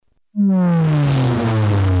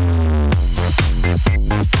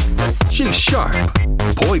She's sharp,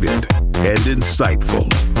 pointed, and insightful.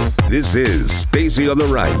 This is Stacy on the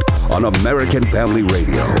Right on American Family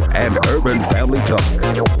Radio and Urban Family Talk.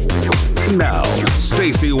 Now,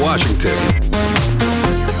 Stacy Washington.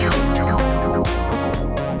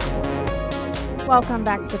 Welcome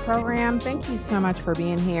back to the program. Thank you so much for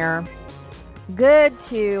being here. Good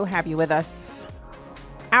to have you with us.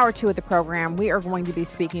 Hour 2 of the program, we are going to be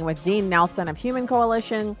speaking with Dean Nelson of Human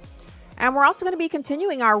Coalition. And we're also going to be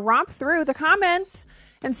continuing our romp through the comments,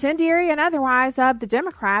 incendiary and otherwise, of the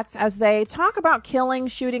Democrats as they talk about killing,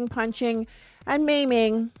 shooting, punching, and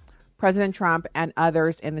maiming President Trump and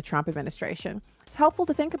others in the Trump administration. It's helpful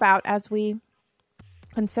to think about as we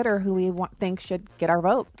consider who we think should get our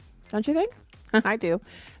vote. Don't you think? I do.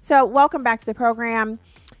 So welcome back to the program.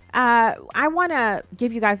 I want to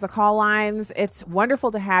give you guys the call lines. It's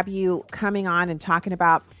wonderful to have you coming on and talking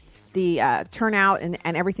about the turnout and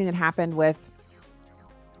everything that happened with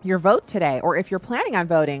your vote today, or if you're planning on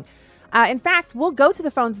voting. In fact, we'll go to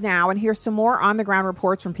the phones now and hear some more on-the-ground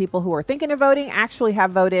reports from people who are thinking of voting, actually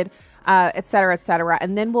have voted, et cetera,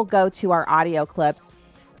 and then we'll go to our audio clips.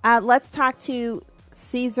 Let's talk to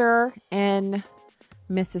Caesar in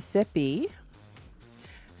Mississippi.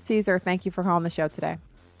 Caesar, thank you for calling the show today.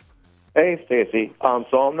 Hey, Stacy.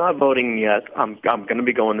 So I'm not voting yet. I'm going to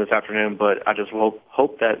be going this afternoon, but I just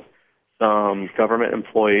hope that some government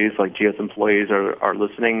employees, like GS employees, are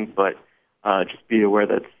listening. But just be aware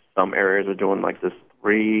that some areas are doing like this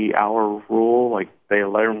 3-hour rule. Like they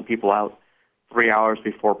let people out 3 hours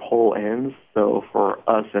before poll ends. So for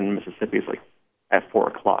us in Mississippi, it's like at 4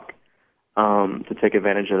 o'clock to take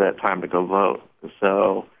advantage of that time to go vote.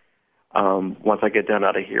 So once I get done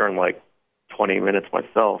out of here in like 20 minutes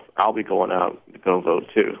myself, I'll be going out to go vote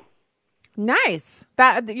too. Nice.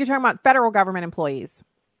 That you're talking about federal government employees.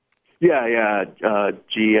 Yeah.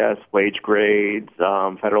 GS, wage grades,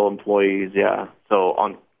 federal employees. Yeah. So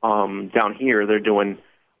on down here, they're doing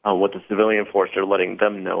what the civilian force. They're letting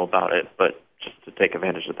them know about it, but just to take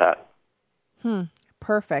advantage of that.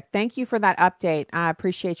 Perfect. Thank you for that update. I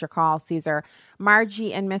appreciate your call, Caesar.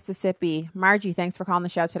 Margie in Mississippi. Margie, thanks for calling the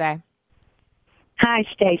show today. Hi,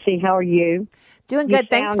 Stacy. How are you? Doing good.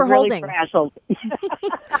 Thanks for really holding. Frazzled.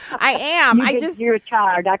 I am. You're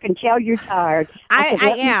tired. I can tell you're tired. I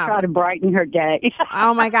am. Try to brighten her day.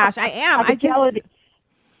 Oh my gosh, I am.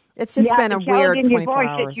 It's just been a weird 24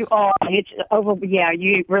 hours. You are. It's over. Yeah,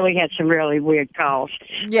 you really had some really weird calls.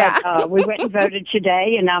 Yeah. But, we went and voted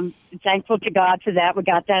today, and I'm thankful to God for that. We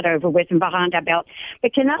got that over with and behind our belt.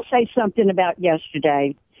 But can I say something about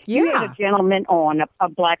yesterday? Yeah. You had a gentleman on, a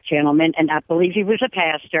black gentleman, and I believe he was a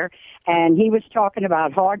pastor, and he was talking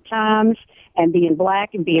about hard times and being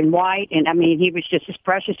black and being white, and I mean, he was just as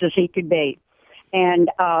precious as he could be. And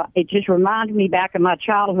it just reminded me back of my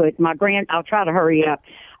childhood. I'll try to hurry up.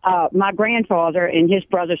 My grandfather and his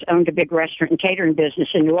brothers owned a big restaurant and catering business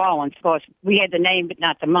in New Orleans. Of course, we had the name but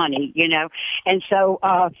not the money, you know. And so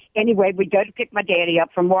anyway, we'd go to pick my daddy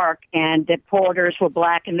up from work, and the porters were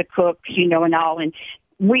black and the cooks, you know, and all. And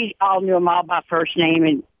we all knew them all by first name,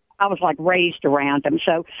 and I was like raised around them.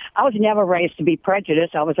 So I was never raised to be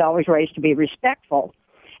prejudiced. I was always raised to be respectful.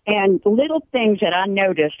 And little things that I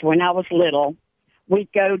noticed when I was little,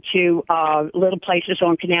 we'd go to little places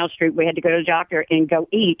on Canal Street. We had to go to the doctor and go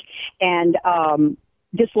eat. And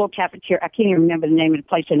this little cafeteria, I can't even remember the name of the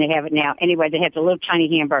place, and they have it now. Anyway, they had the little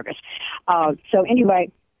tiny hamburgers. So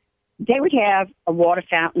anyway, they would have a water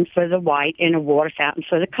fountain for the white and a water fountain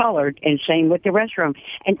for the colored, and same with the restroom.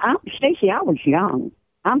 And Stacey, I was young.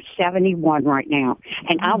 I'm 71 right now,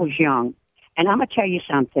 and I was young. And I'm going to tell you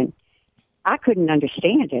something. I couldn't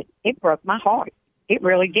understand it. It broke my heart. It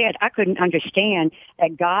really did. I couldn't understand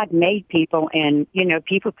that God made people, and, you know,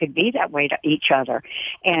 people could be that way to each other.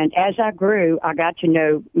 And as I grew, I got to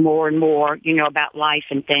know more and more, you know, about life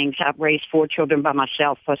and things. I've raised 4 children by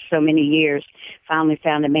myself for so many years. Finally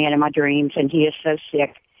found the man of my dreams, and he is so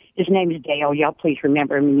sick. His name is Dale. Y'all please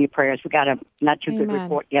remember him in your prayers. We got a not too good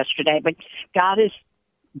report yesterday, but God is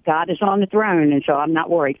on the throne, and so I'm not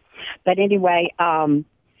worried. But anyway,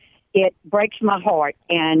 it breaks my heart.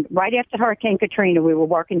 And right after Hurricane Katrina, we were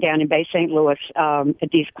working down in Bay St. Louis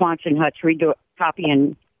at these Quonset huts,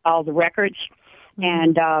 copying all the records.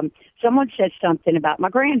 Mm-hmm. And someone said something about my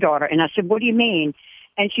granddaughter, and I said, "What do you mean?"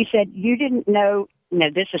 And she said, "You didn't know." No,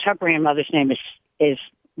 this is her grandmother's name is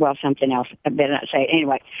well, something else. I better not say it.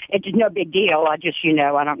 Anyway, it's no big deal. I just, you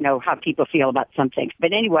know, I don't know how people feel about some things.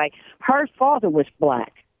 But anyway, her father was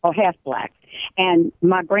black, or half black. And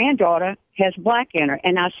my granddaughter has black in her.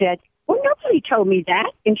 And I said, "Well, nobody told me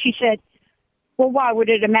that." And she said, "Well, why would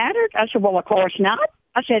it have mattered?" I said, "Well, of course not.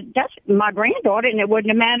 I said, that's my granddaughter, and it wouldn't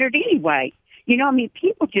have mattered anyway. You know, I mean,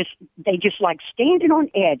 people they just like standing on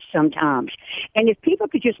edge sometimes. And if people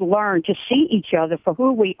could just learn to see each other for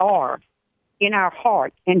who we are in our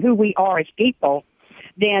heart and who we are as people,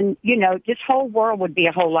 then, you know, this whole world would be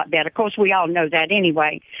a whole lot better. Of course, we all know that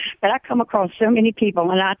anyway. But I come across so many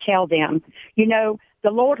people, and I tell them, you know,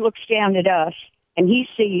 the Lord looks down at us, and he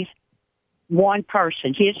sees one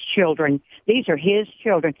person, his children. These are his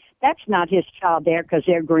children. That's not his child there because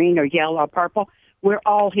they're green or yellow or purple. We're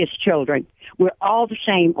all his children. We're all the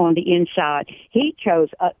same on the inside. He chose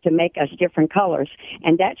to make us different colors,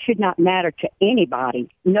 and that should not matter to anybody,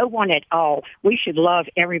 no one at all. We should love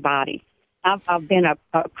everybody. I've been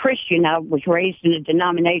a Christian. I was raised in a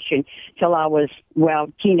denomination till I was,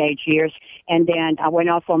 teenage years, and then I went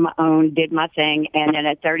off on my own, did my thing, and then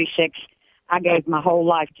at 36, I gave my whole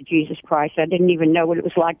life to Jesus Christ. I didn't even know what it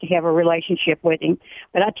was like to have a relationship with him.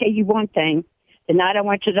 But I tell you one thing, the night I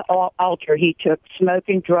went to the altar, he took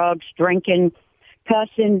smoking, drugs, drinking,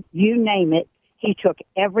 cussing, you name it. He took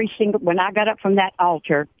every single, when I got up from that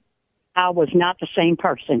altar, I was not the same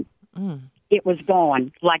person. It was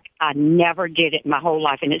gone like I never did it my whole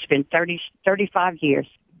life. And it's been 35 years.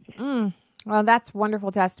 Well, that's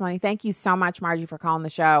wonderful testimony. Thank you so much, Margie, for calling the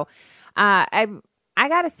show. I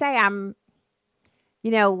got to say, you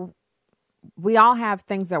know, we all have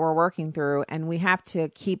things that we're working through, and we have to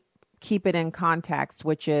keep it in context,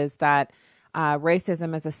 which is that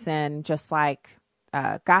racism is a sin, just like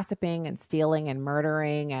gossiping and stealing and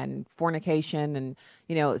murdering and fornication, and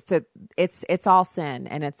you know, so it's all sin,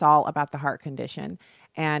 and it's all about the heart condition.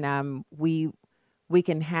 And we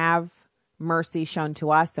can have mercy shown to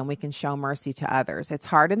us, and we can show mercy to others. It's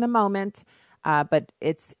hard in the moment, but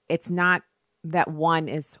it's not that one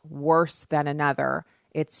is worse than another.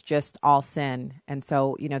 It's just all sin. And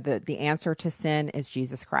so, you know, the answer to sin is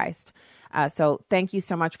Jesus Christ. So thank you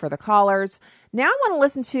so much for the callers. Now I want to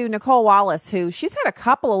listen to Nicole Wallace, who she's had a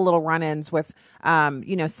couple of little run-ins with,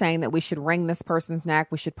 you know, saying that we should wring this person's neck.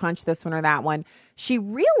 We should punch this one or that one. She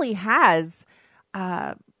really has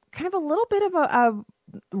kind of a little bit of a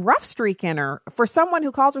rough streak in her. For someone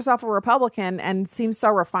who calls herself a Republican and seems so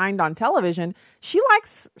refined on television, she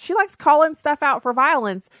likes calling stuff out for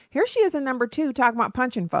violence. Here she is in number 2 talking about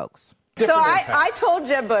punching folks. So I told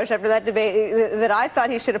Jeb Bush after that debate that I thought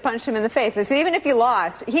he should have punched him in the face. I said, even if you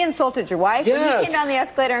lost, he insulted your wife. Yes. When he came down the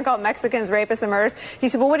escalator and called Mexicans rapists and murderers, he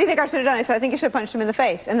said, well, what do you think I should have done? I said, I think you should have punched him in the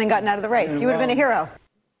face and then gotten out of the race. You would have been a hero.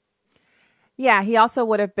 Yeah, he also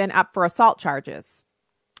would have been up for assault charges.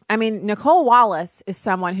 I mean, Nicole Wallace is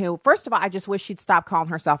someone who, first of all, I just wish she'd stop calling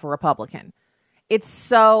herself a Republican. It's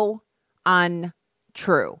so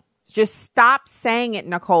untrue. Just stop saying it,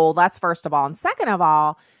 Nicole. That's first of all. And second of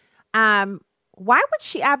all, why would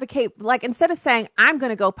she advocate, like, instead of saying, I'm going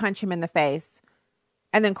to go punch him in the face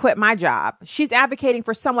and then quit my job, she's advocating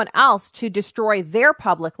for someone else to destroy their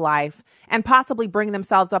public life and possibly bring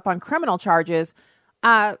themselves up on criminal charges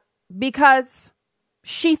because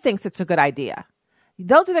she thinks it's a good idea.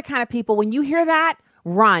 Those are the kind of people, when you hear that,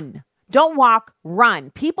 run. Don't walk, run.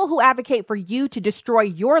 People who advocate for you to destroy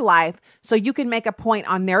your life so you can make a point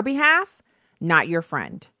on their behalf, not your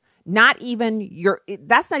friend. That's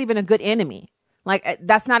not even a good enemy. Like,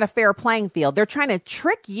 that's not a fair playing field. They're trying to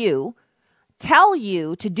trick you, tell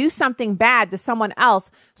you to do something bad to someone else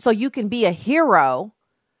so you can be a hero,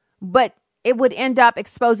 but it would end up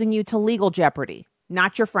exposing you to legal jeopardy.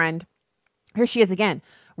 Not your friend. Here she is again.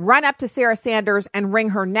 Run up to Sarah Sanders and wring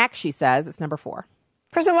her neck, she says. It's number 4.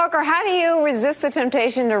 Kristen Walker, how do you resist the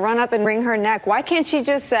temptation to run up and wring her neck? Why can't she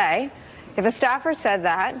just say, if a staffer said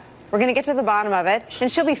that, we're going to get to the bottom of it,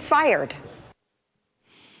 and she'll be fired?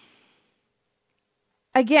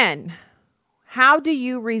 Again, how do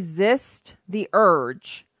you resist the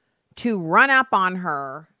urge to run up on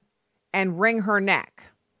her and wring her neck?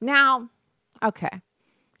 Now, okay,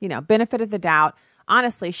 benefit of the doubt.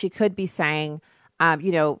 Honestly, she could be saying,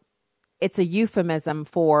 it's a euphemism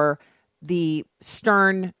for the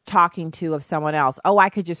stern talking to of someone else. Oh, I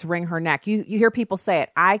could just wring her neck. You hear people say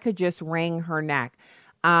it. I could just wring her neck.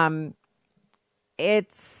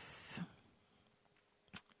 It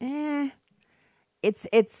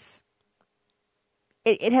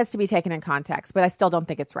has to be taken in context, but I still don't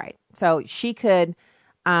think it's right. So she could,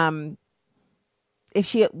 if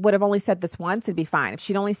she would have only said this once, it'd be fine. If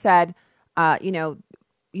she'd only said, I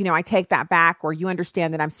take that back, or you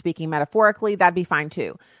understand that I'm speaking metaphorically, that'd be fine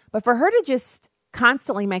too. But for her to just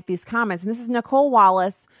constantly make these comments, and this is Nicole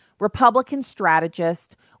Wallace, Republican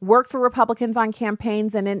strategist, worked for Republicans on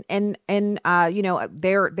campaigns and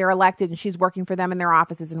they're elected and she's working for them in their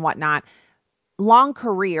offices and whatnot. Long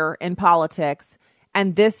career in politics.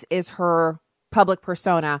 And this is her public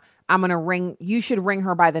persona. You should wring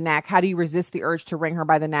her by the neck. How do you resist the urge to wring her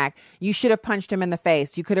by the neck? You should have punched him in the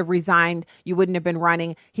face. You could have resigned. You wouldn't have been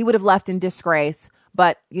running. He would have left in disgrace.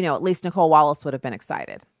 But, at least Nicole Wallace would have been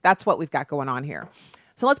excited. That's what we've got going on here.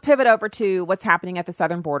 So let's pivot over to what's happening at the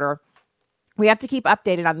southern border. We have to keep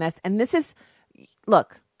updated on this. And this is,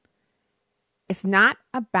 look, it's not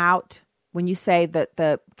about when you say that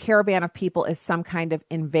the caravan of people is some kind of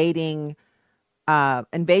invasionary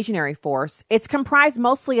force. It's comprised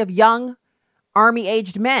mostly of young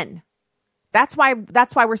army-aged men. That's why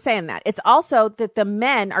we're saying that. It's also that the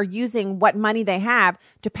men are using what money they have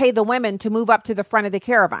to pay the women to move up to the front of the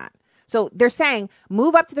caravan. So they're saying,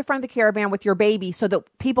 move up to the front of the caravan with your baby so that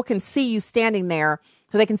people can see you standing there,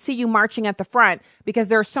 so they can see you marching at the front, because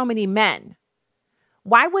there are so many men.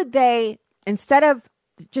 Why would they, instead of,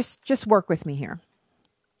 just work with me here.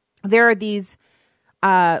 There are these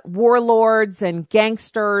warlords and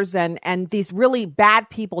gangsters and these really bad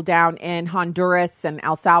people down in Honduras and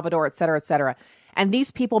El Salvador, et cetera, et cetera. And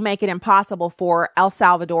these people make it impossible for El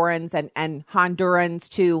Salvadorans and Hondurans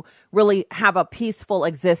to really have a peaceful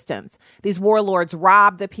existence. These warlords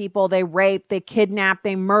rob the people, they rape, they kidnap,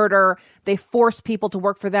 they murder, they force people to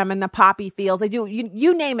work for them in the poppy fields. They do,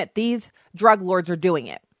 you name it, these drug lords are doing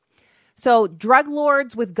it. So drug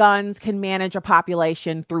lords with guns can manage a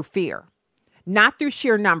population through fear. Not through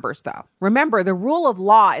sheer numbers, though. Remember, the rule of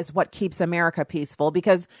law is what keeps America peaceful,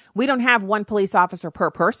 because we don't have one police officer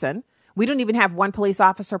per person. We don't even have one police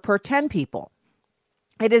officer per 10 people.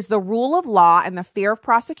 It is the rule of law and the fear of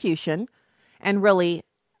prosecution, and really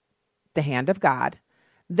the hand of God,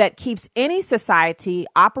 that keeps any society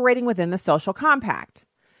operating within the social compact.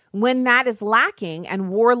 When that is lacking and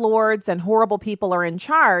warlords and horrible people are in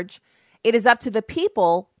charge, it is up to the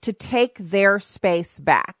people to take their space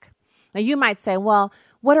back. Now, you might say, well,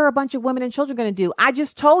 what are a bunch of women and children going to do? I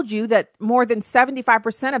just told you that more than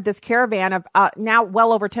 75% of this caravan of now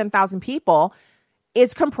well over 10,000 people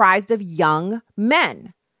is comprised of young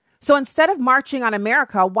men. So instead of marching on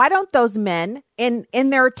America, why don't those men in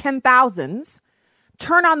their 10,000s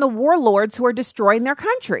turn on the warlords who are destroying their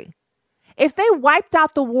country? If they wiped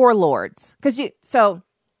out the warlords, so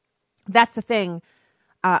that's the thing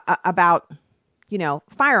about,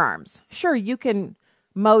 firearms. Sure, you can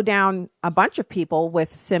mow down a bunch of people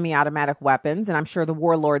with semi-automatic weapons, and I'm sure the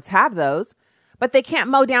warlords have those, but they can't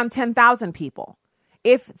mow down 10,000 people.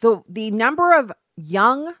 If the number of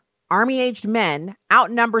young army-aged men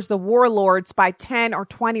outnumbers the warlords by 10 or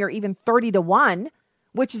 20 or even 30 to 1,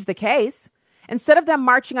 which is the case, instead of them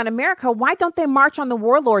marching on America, why don't they march on the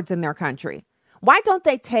warlords in their country? Why don't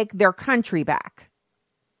they take their country back?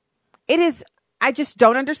 I just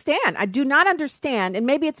don't understand. I do not understand. And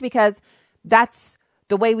maybe it's because that's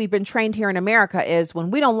the way we've been trained here in America, is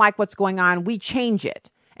when we don't like what's going on, we change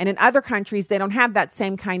it. And in other countries, they don't have that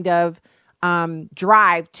same kind of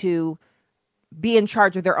drive to be in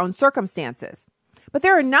charge of their own circumstances. But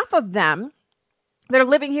there are enough of them that are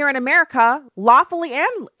living here in America, lawfully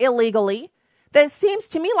and illegally, that it seems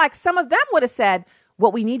to me like some of them would have said,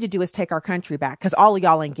 what we need to do is take our country back, because all of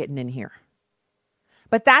y'all ain't getting in here.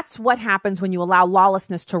 But that's what happens when you allow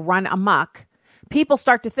lawlessness to run amok. People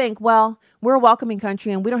start to think, well, we're a welcoming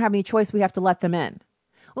country and we don't have any choice. We have to let them in.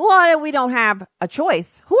 Well, we don't have a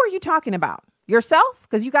choice. Who are you talking about? Yourself?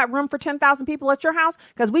 Because you got room for 10,000 people at your house?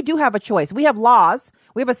 Because we do have a choice. We have laws.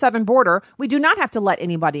 We have a southern border. We do not have to let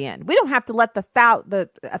anybody in. We don't have to let the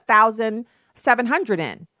 1,700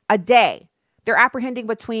 in a day. They're apprehending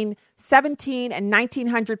between 1,700 and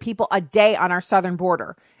 1,900 people a day on our southern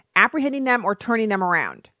border, apprehending them or turning them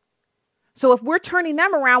around. So if we're turning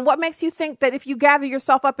them around, what makes you think that if you gather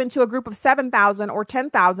yourself up into a group of 7,000 or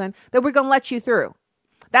 10,000, that we're going to let you through?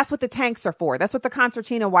 That's what the tanks are for. That's what the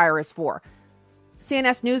concertina wire is for.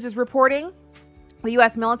 CNS News is reporting the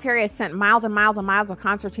U.S. military has sent miles and miles and miles of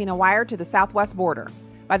concertina wire to the southwest border.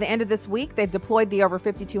 By the end of this week, they've deployed the over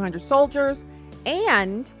 5,200 soldiers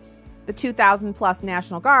and the 2,000 plus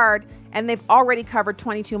National Guard, and they've already covered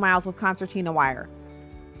 22 miles with concertina wire.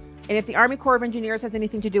 And if the Army Corps of Engineers has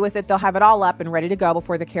anything to do with it, they'll have it all up and ready to go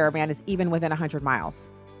before the caravan is even within 100 miles.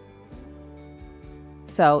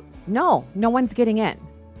 So, no one's getting in.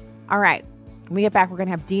 All right. When we get back, we're going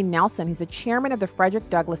to have Dean Nelson. He's the chairman of the Frederick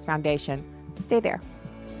Douglass Foundation. Stay there.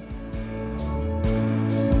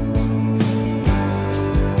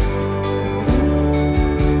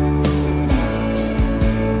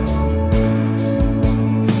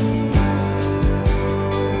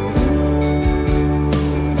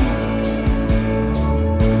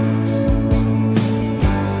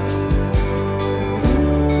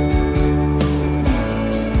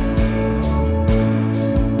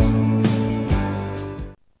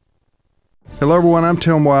 Hello, everyone. I'm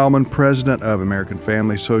Tim Wildman, president of American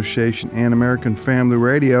Family Association and American Family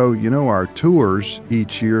Radio. You know, our tours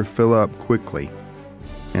each year fill up quickly.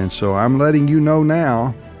 And so I'm letting you know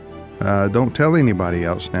now, don't tell anybody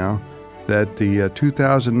else now, that the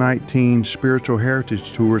 2019 Spiritual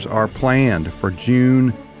Heritage Tours are planned for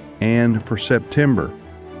June and for September.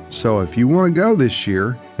 So if you want to go this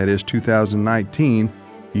year, that is 2019,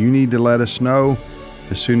 you need to let us know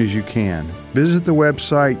as soon as you can. Visit the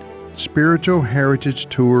website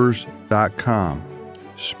spiritualheritagetours.com.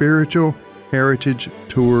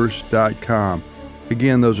 spiritualheritagetours.com.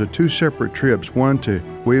 Again, those are two separate trips, one to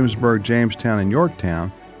Williamsburg, Jamestown, and Yorktown,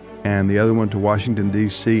 and the other one to Washington,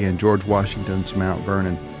 D.C. and George Washington's Mount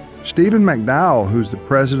Vernon. Stephen McDowell, who's the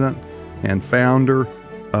president and founder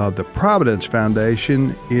of the Providence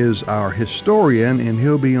Foundation, is our historian, and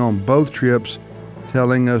he'll be on both trips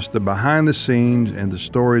telling us the behind the scenes and the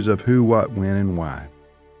stories of who, what, when, and why.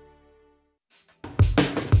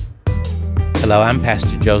 Hello, I'm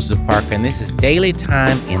Pastor Joseph Parker, and this is Daily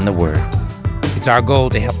Time in the Word. It's our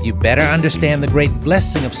goal to help you better understand the great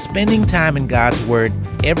blessing of spending time in God's Word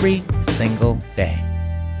every single day.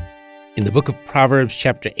 In the book of Proverbs,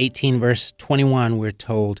 chapter 18, verse 21, we're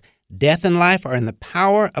told, "Death and life are in the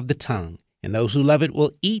power of the tongue, and those who love it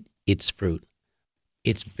will eat its fruit."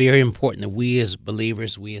 It's very important that we as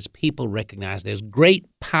believers, we as people recognize there's great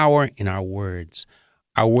power in our words.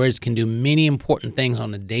 Our words can do many important things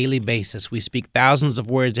on a daily basis. We speak thousands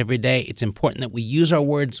of words every day. It's important that we use our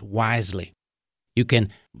words wisely. You can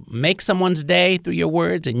make someone's day through your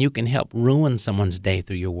words, and you can help ruin someone's day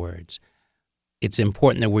through your words. It's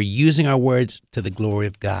important that we're using our words to the glory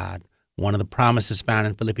of God. One of the promises found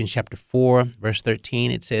in Philippians chapter 4, verse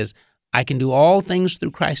 13, it says, "I can do all things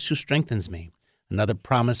through Christ who strengthens me." Another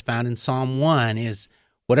promise found in Psalm 1 is,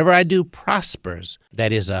 "Whatever I do prospers."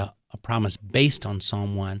 That is a promise based on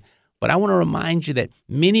Psalm 1. But I want to remind you that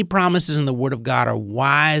many promises in the Word of God are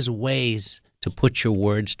wise ways to put your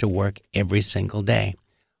words to work every single day.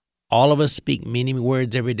 All of us speak many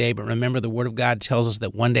words every day, but remember the Word of God tells us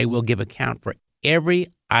that one day we'll give account for every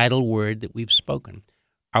idle word that we've spoken.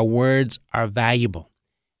 Our words are valuable.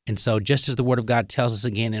 And so just as the Word of God tells us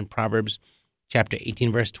again in Proverbs chapter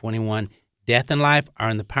 18, verse 21, death and life are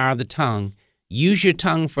in the power of the tongue. Use your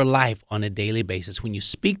tongue for life on a daily basis. When you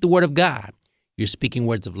speak the Word of God, you're speaking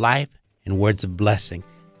words of life and words of blessing.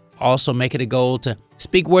 Also make it a goal to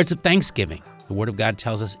speak words of thanksgiving. The Word of God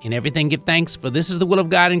tells us, "In everything give thanks, for this is the will of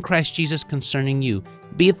God in Christ Jesus concerning you."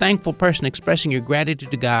 Be a thankful person, expressing your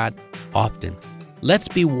gratitude to God often. Let's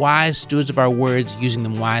be wise stewards of our words, using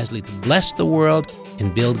them wisely to bless the world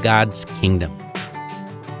and build God's kingdom.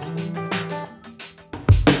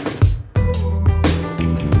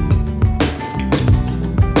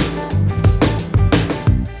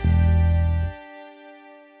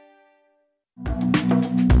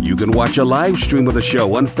 You can watch a live stream of the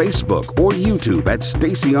show on Facebook or YouTube at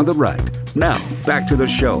Stacy on the Right. Now, back to the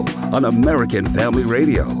show on American Family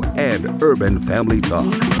Radio and Urban Family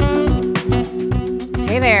Talk.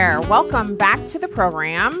 Hey there. Welcome back to the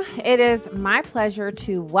program. It is my pleasure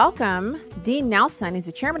to welcome Dean Nelson. He's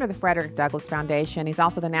the chairman of the Frederick Douglass Foundation. He's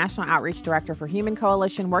also the National Outreach Director for Human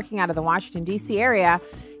Coalition, working out of the Washington, D.C. area.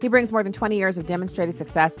 He brings more than 20 years of demonstrated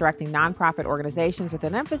success directing nonprofit organizations with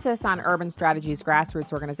an emphasis on urban strategies,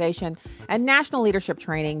 grassroots organization, and national leadership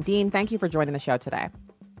training. Dean, thank you for joining the show today.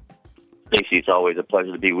 Stacey, it's always a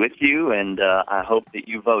pleasure to be with you, and I hope that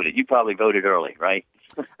you voted. You probably voted early, right?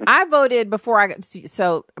 I voted before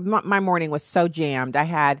so my morning was so jammed. I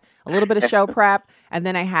had a little bit of show prep, and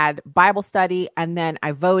then I had Bible study, and then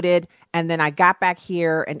I voted, and then I got back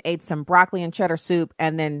here and ate some broccoli and cheddar soup,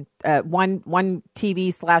 and then one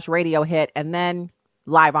TV/radio hit, and then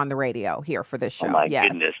live on the radio here for this show. Oh my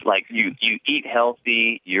goodness. Like you eat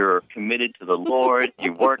healthy, you're committed to the Lord,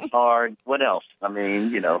 you work hard. What else? I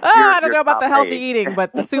mean, I don't know about the healthy eating,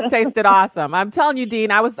 but the soup tasted awesome. I'm telling you, Dean,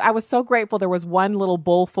 I was so grateful. There was one little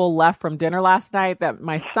bowl full left from dinner last night that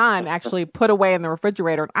my son actually put away in the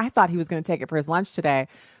refrigerator. And I thought he was going to take it for his lunch today.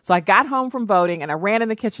 So I got home from voting and I ran in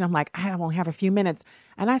the kitchen. I'm like, I only have a few minutes.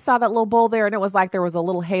 And I saw that little bowl there and it was like there was a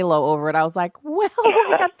little halo over it. I was like, well,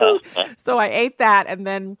 I got food. So I ate that and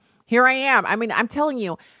then here I am. I mean, I'm telling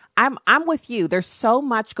you, I'm with you. There's so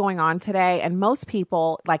much going on today. And most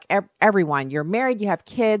people, like everyone, you're married, you have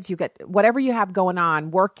kids, you get whatever you have going on,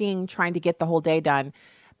 working, trying to get the whole day done.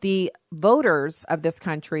 The voters of this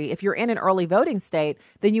country, if you're in an early voting state,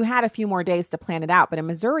 then you had a few more days to plan it out. But in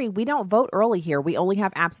Missouri, we don't vote early here. We only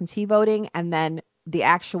have absentee voting, and then the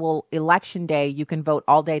actual election day, you can vote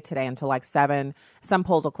all day today until like 7. Some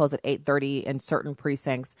polls will close at 8:30 in certain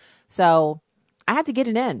precincts. So I had to get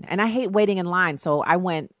it in, and I hate waiting in line. So I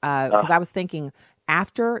went because I was thinking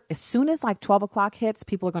as soon as like 12 o'clock hits,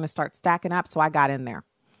 people are going to start stacking up. So I got in there.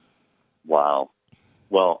 Wow.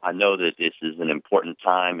 Well, I know that this is an important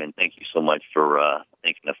time, and thank you so much for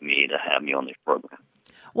thinking of me to have me on this program.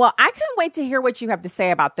 Well, I couldn't wait to hear what you have to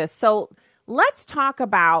say about this. So let's talk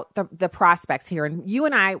about the prospects here. And you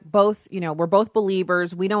and I both, we're both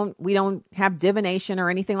believers. We don't have divination or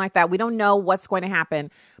anything like that. We don't know what's going to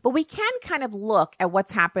happen, but we can kind of look at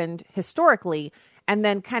what's happened historically and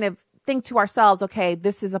then kind of think to ourselves, okay,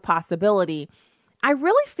 this is a possibility. I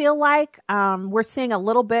really feel like we're seeing a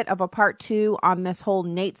little bit of a part 2 on this whole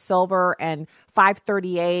Nate Silver and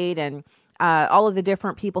 538 and all of the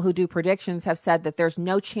different people who do predictions have said that there's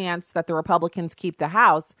no chance that the Republicans keep the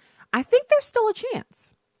House. I think there's still a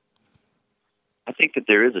chance. I think that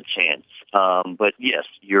there is a chance. But yes,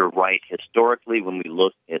 you're right. Historically, when we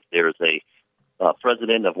look at there's a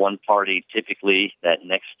president of one party, typically that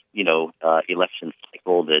next, election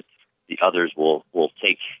cycle that the others will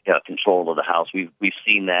take control of the House. We've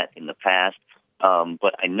seen that in the past.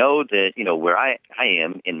 But I know that, where I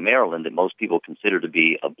am in Maryland, that most people consider to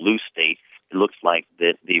be a blue state, it looks like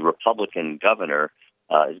that the Republican governor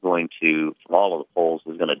is going to, from all of the polls,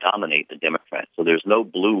 is going to dominate the Democrats. So there's no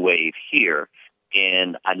blue wave here.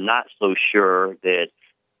 And I'm not so sure that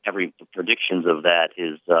every predictions of that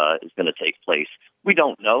is going to take place. We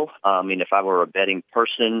don't know. I mean, if I were a betting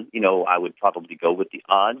person, I would probably go with the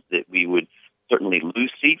odds that we would certainly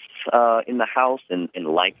lose seats in the House and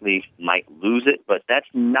likely might lose it. But that's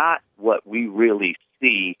not what we really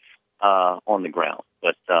see on the ground.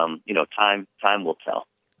 But, time will tell.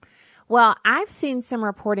 Well, I've seen some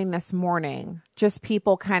reporting this morning, just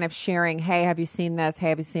people kind of sharing, hey, have you seen this? Hey,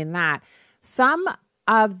 have you seen that? Some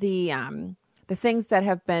of the things that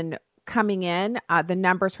have been coming in, the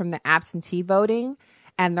numbers from the absentee voting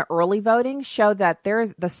and the early voting show that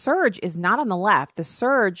the surge is not on the left.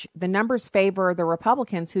 The numbers favor the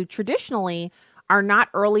Republicans, who traditionally are not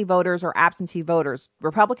early voters or absentee voters.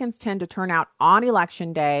 Republicans tend to turn out on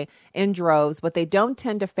Election Day in droves, but they don't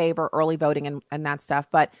tend to favor early voting and that stuff.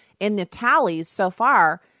 But in the tallies so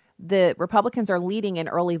far, the Republicans are leading in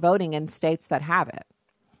early voting in states that have it.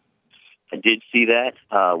 I did see that,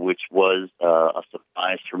 which was a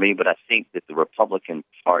surprise for me, but I think that the Republican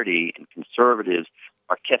Party and conservatives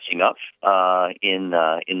are catching up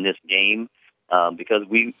in this game because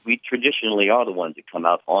we traditionally are the ones that come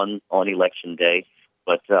out on Election Day.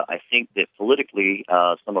 But I think that politically,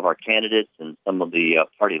 some of our candidates and some of the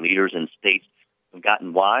party leaders in states have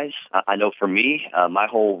gotten wise. I know for me, my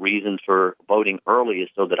whole reason for voting early is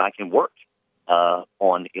so that I can work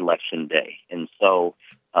on Election Day. And so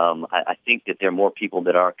I think that there are more people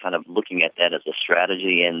that are kind of looking at that as a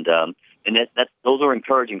strategy, and those are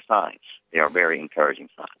encouraging signs. They are very encouraging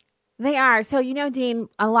signs. They are. So, Dean,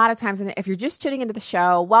 a lot of times, and if you're just tuning into the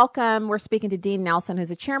show, welcome. We're speaking to Dean Nelson, who's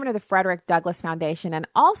the chairman of the Frederick Douglass Foundation and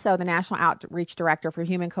also the National Outreach Director for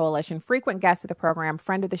Human Coalition, frequent guest of the program,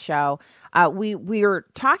 friend of the show. We are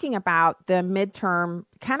talking about the midterm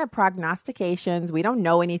kind of prognostications. We don't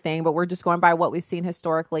know anything, but we're just going by what we've seen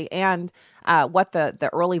historically and what the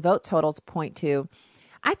early vote totals point to.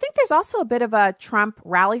 I think there's also a bit of a Trump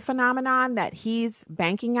rally phenomenon that he's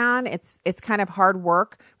banking on. It's kind of hard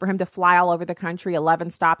work for him to fly all over the country,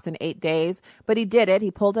 11 stops in 8 days, but he did it.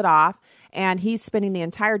 He pulled it off, and he's spending the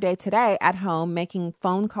entire day today at home making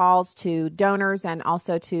phone calls to donors and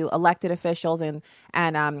also to elected officials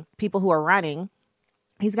and people who are running.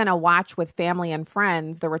 He's going to watch with family and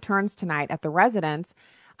friends the returns tonight at the residence.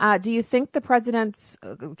 Do you think the president's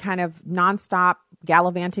kind of nonstop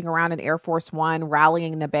gallivanting around in Air Force One,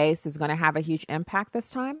 rallying the base, is going to have a huge impact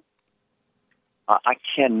this time? I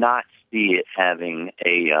cannot see it having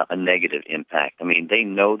a negative impact. I mean, they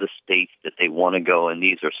know the states that they want to go, and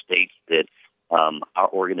these are states that our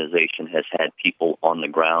organization has had people on the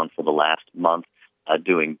ground for the last month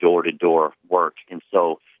doing door-to-door work. And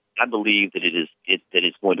so I believe that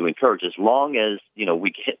it's going to encourage, as long as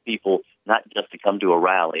we get people not just to come to a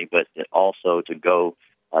rally, but also to go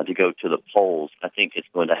to the polls. I think it's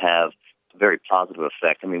going to have a very positive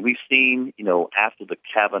effect. I mean, we've seen after the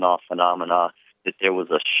Kavanaugh phenomena that there was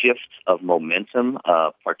a shift of momentum,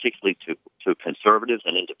 particularly to conservatives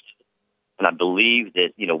and independents. And I believe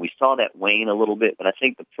that we saw that wane a little bit, but I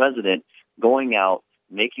think the president going out,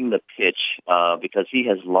 making the pitch, because he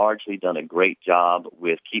has largely done a great job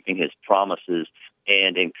with keeping his promises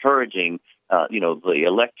and encouraging, the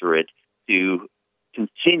electorate to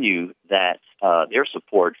continue that their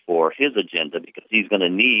support for his agenda, because he's going to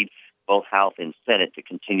need both House and Senate to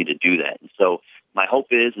continue to do that. And so my hope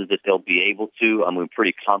is that they'll be able to. I'm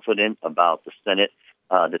pretty confident about the Senate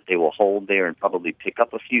that they will hold there and probably pick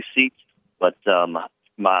up a few seats. But from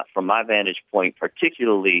my vantage point,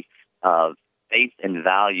 particularly faith and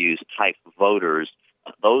values type voters,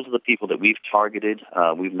 those are the people that we've targeted.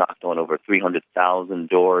 We've knocked on over 300,000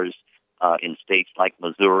 doors in states like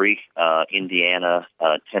Missouri, Indiana,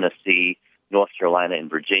 Tennessee, North Carolina, and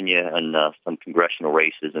Virginia, and some congressional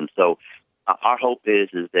races. And so our hope is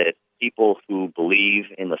that people who believe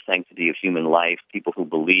in the sanctity of human life, people who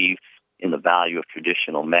believe in the value of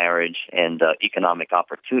traditional marriage and economic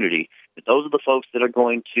opportunity, that those are the folks that are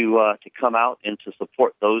going to come out and to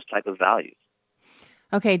support those type of values.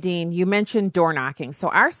 Okay, Dean, you mentioned door knocking. So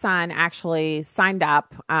our son actually signed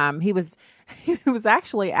up. He was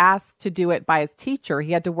actually asked to do it by his teacher.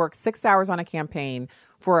 He had to work 6 hours on a campaign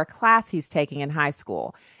for a class he's taking in high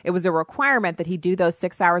school. It was a requirement that he do those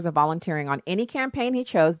 6 hours of volunteering on any campaign he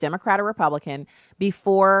chose, Democrat or Republican,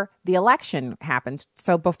 before the election happened,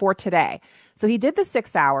 so before today. So he did the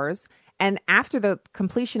 6 hours, and after the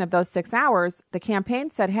completion of those 6 hours, the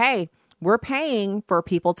campaign said, hey, we're paying for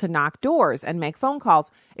people to knock doors and make phone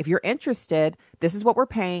calls. If you're interested, this is what we're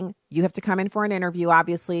paying. You have to come in for an interview.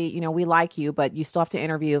 Obviously, we like you, but you still have to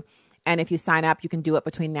interview. And if you sign up, you can do it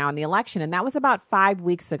between now and the election. And that was about 5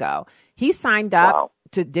 weeks ago. He signed up,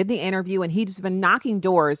 did the interview, and he's been knocking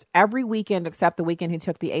doors every weekend except the weekend he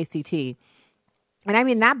took the ACT. And I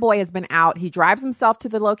mean, that boy has been out. He drives himself to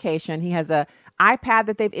the location. He has a iPad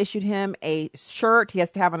that they've issued him, a shirt. He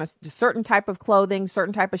has to have on a certain type of clothing,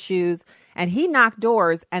 certain type of shoes. And he knocked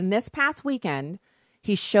doors. And this past weekend,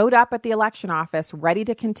 he showed up at the election office ready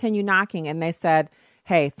to continue knocking. And they said,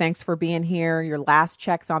 hey, thanks for being here. Your last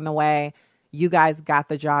check's on the way. You guys got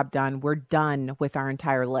the job done. We're done with our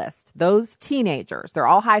entire list. Those teenagers, they're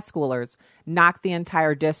all high schoolers, knocked the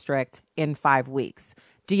entire district in 5 weeks.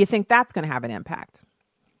 Do you think that's going to have an impact?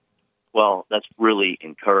 Well, that's really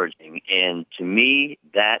encouraging. And to me,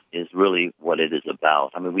 that is really what it is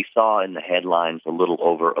about. I mean, we saw in the headlines a little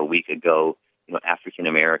over a week ago,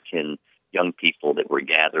 African-American young people that were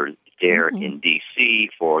gathered there in D.C.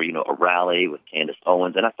 for, a rally with Candace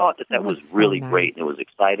Owens. And I thought that was so really nice. Great and it was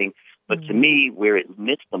exciting. But to me, where it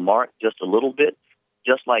missed the mark just a little bit,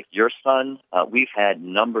 just like your son, we've had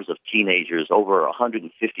numbers of teenagers, over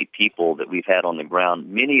 150 people that we've had on the ground,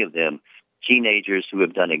 many of them teenagers who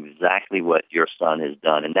have done exactly what your son has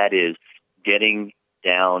done, and that is getting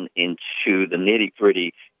down into the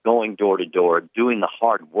nitty-gritty, going door to door, doing the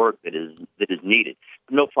hard work that is needed.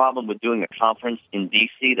 No problem with doing a conference in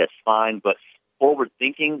D.C., that's fine, but forward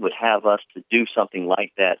thinking would have us to do something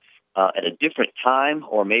like that at a different time,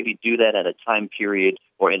 or maybe do that at a time period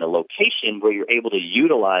or in a location where you're able to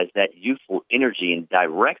utilize that youthful energy and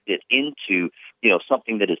direct it into,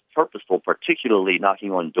 something that is purposeful, particularly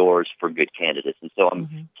knocking on doors for good candidates. And so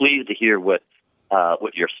I'm pleased to hear what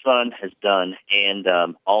your son has done,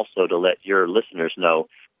 and also to let your listeners know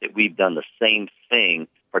that we've done the same thing,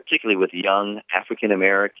 particularly with young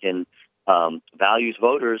African-American values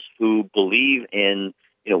voters who believe in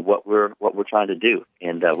what we're trying to do,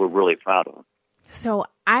 and we're really proud of them. So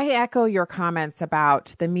I echo your comments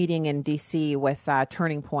about the meeting in D.C. with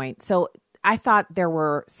Turning Point. So I thought there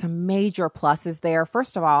were some major pluses there.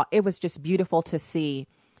 First of all, it was just beautiful to see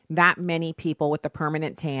that many people with the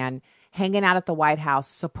permanent tan hanging out at the White House,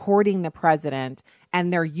 supporting the president,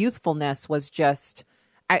 and their youthfulness was just,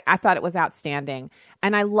 I thought it was outstanding.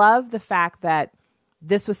 And I love the fact that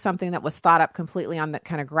this was something that was thought up completely on the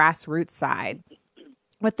kind of grassroots side.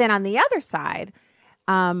 But then on the other side,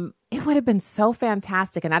 it would have been so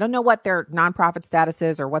fantastic. And I don't know what their nonprofit status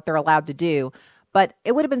is or what they're allowed to do, but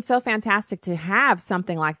it would have been so fantastic to have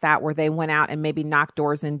something like that where they went out and maybe knocked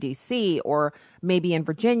doors in D.C. or maybe in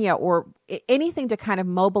Virginia, or anything to kind of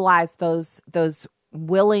mobilize those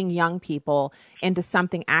willing young people into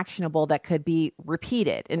something actionable that could be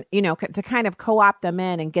repeated, and to kind of co-opt them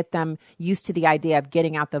in and get them used to the idea of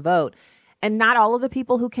getting out the vote. And not all of the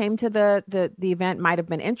people who came to the event might have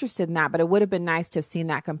been interested in that, but it would have been nice to have seen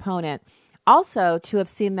that component. Also, to have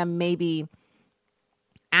seen them maybe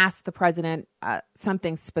ask the president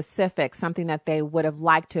something specific, something that they would have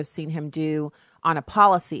liked to have seen him do on a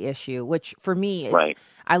policy issue, which for me,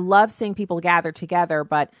 I love seeing people gather together,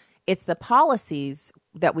 but it's the policies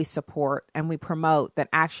that we support and we promote that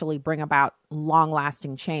actually bring about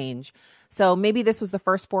long-lasting change. So maybe this was the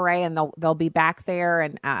first foray, and they'll be back there.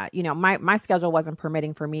 And my schedule wasn't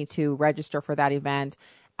permitting for me to register for that event,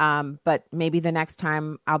 but maybe the next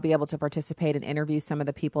time I'll be able to participate and interview some of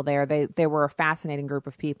the people there. They were a fascinating group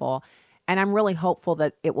of people, and I'm really hopeful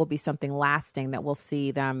that it will be something lasting, that we'll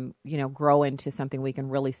see them grow into something we can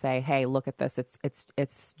really say, hey, look at this,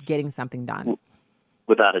 it's getting something done.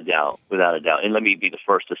 Without a doubt, without a doubt. And let me be the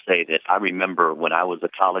first to say that I remember when I was a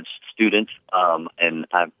college student, and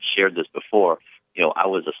I've shared this before, I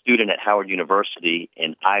was a student at Howard University,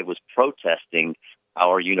 and I was protesting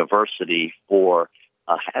our university for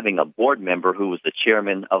having a board member who was the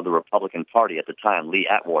chairman of the Republican Party at the time, Lee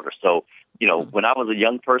Atwater. So, when I was a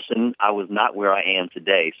young person, I was not where I am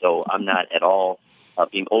today. So I'm not at all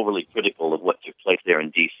being overly critical of what took place there in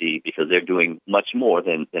D.C. because they're doing much more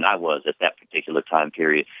than I was at that particular time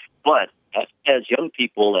period. But as young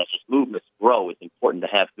people, as movements grow, it's important to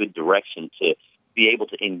have good direction to be able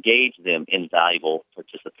to engage them in valuable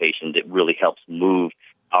participation that really helps move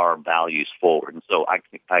our values forward. And so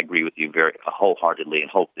I agree with you very wholeheartedly and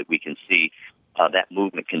hope that we can see that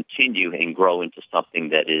movement continue and grow into something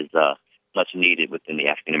that is much needed within the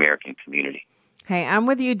African American community. Hey, I'm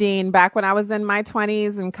with you, Dean. Back when I was in my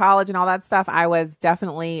 20s and college and all that stuff, I was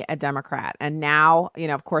definitely a Democrat. And now,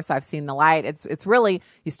 of course, I've seen the light. It's really,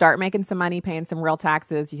 you start making some money, paying some real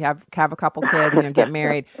taxes, you have a couple kids, get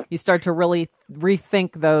married. You start to really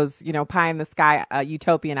rethink those, pie in the sky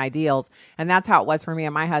utopian ideals. And that's how it was for me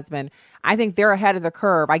and my husband. I think they're ahead of the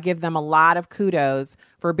curve. I give them a lot of kudos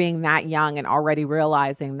for being that young and already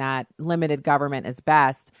realizing that limited government is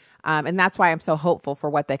best. And that's why I'm so hopeful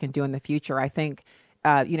for what they can do in the future. I think,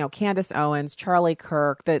 Candace Owens, Charlie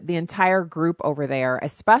Kirk, the entire group over there,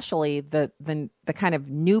 especially the kind of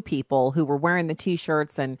new people who were wearing the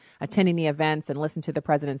T-shirts and attending the events and listening to the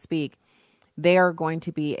president speak, they are going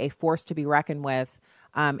to be a force to be reckoned with.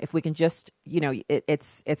 If we can just,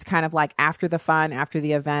 it's kind of like after the fun, after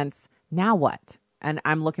the events, now what? And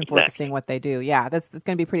I'm looking forward to seeing what they do. Yeah, that's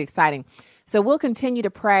going to be pretty exciting. So we'll continue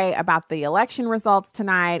to pray about the election results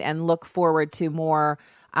tonight and look forward to more,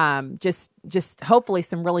 just hopefully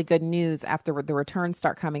some really good news after the returns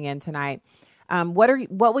start coming in tonight. What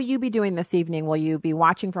will you be doing this evening? Will you be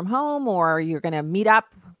watching from home, or you're going to meet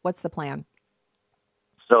up? What's the plan?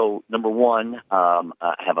 So, number one,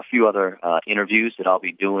 I have a few other interviews that I'll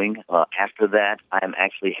be doing. After that, I'm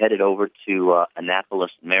actually headed over to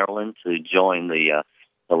Annapolis, Maryland, to join the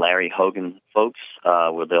Larry Hogan folks,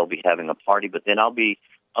 where they'll be having a party. But then I'll be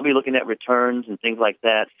looking at returns and things like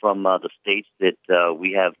that from the states that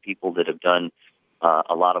we have people that have done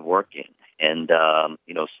a lot of work in, and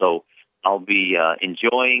so I'll be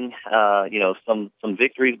enjoying some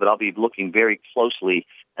victories, but I'll be looking very closely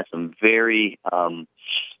at some very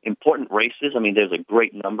important races. I mean, there's a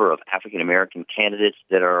great number of African American candidates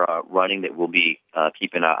that are running that we'll be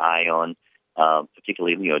keeping our eye on.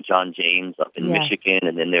 Particularly, John James up in Michigan,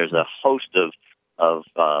 and then there's a host of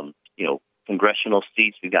congressional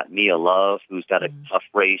seats. We've got Mia Love, who's got a tough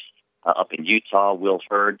race up in Utah, Will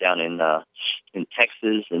Hurd down in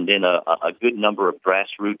Texas, and then a good number of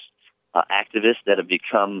grassroots activists that have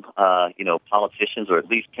become politicians, or at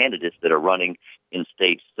least candidates that are running in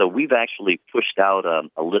states. So we've actually pushed out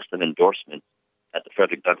a list of endorsements at the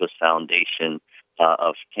Frederick Douglass Foundation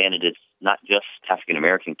of candidates, not just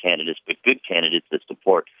African-American candidates, but good candidates that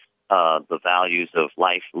support the values of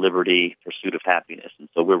life, liberty, pursuit of happiness. And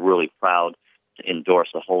so we're really proud to endorse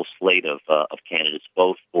a whole slate of candidates,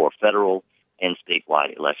 both for federal and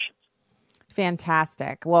statewide elections.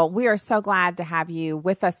 Fantastic. Well, we are so glad to have you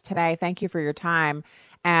with us today. Thank you for your time,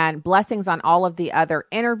 and blessings on all of the other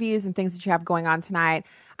interviews and things that you have going on tonight.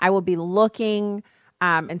 I will be looking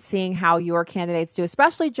and seeing how your candidates do,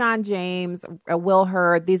 especially John James, Will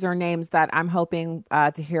Hurd. These are names that I'm hoping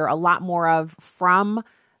to hear a lot more of from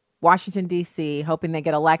Washington, D.C., hoping they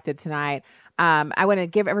get elected tonight. I want to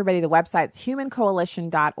give everybody the website,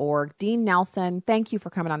 humancoalition.org. Dean Nelson, thank you for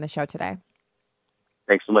coming on the show today.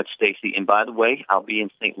 Thanks so much, Stacey. And by the way, I'll be in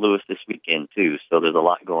St. Louis this weekend, too. So there's a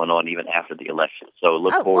lot going on even after the election. So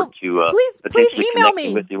look forward to please email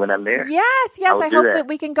me with you when I'm there. Yes. I hope that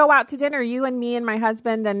we can go out to dinner, you and me and my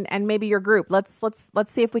husband and maybe your group. Let's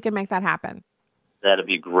see if we can make that happen. That'd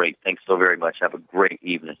be great. Thanks so very much. Have a great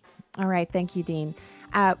evening. All right. Thank you, Dean.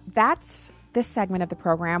 That's this segment of the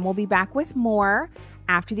program. We'll be back with more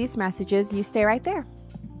after these messages. You stay right there.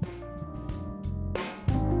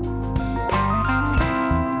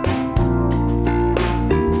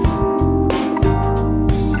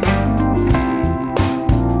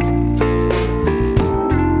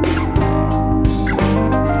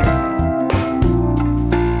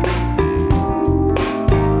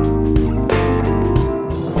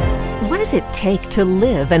 What does it take to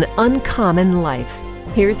live an uncommon life?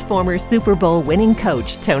 Here's former Super Bowl winning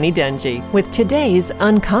coach Tony Dungy with today's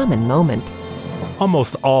uncommon moment.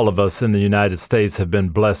 Almost all of us in the United States have been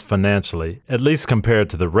blessed financially, at least compared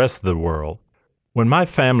to the rest of the world. When my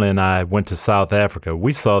family and I went to South Africa,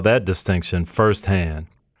 we saw that distinction firsthand.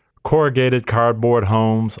 corrugated cardboard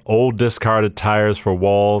homes, old discarded tires for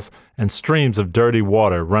walls, and streams of dirty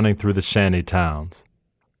water running through the shanty towns.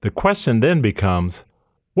 The question then becomes,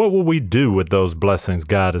 what will we do with those blessings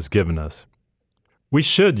God has given us? We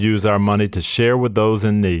should use our money to share with those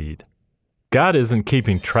in need. God isn't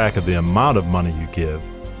keeping track of the amount of money you give.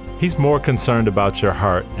 He's more concerned about your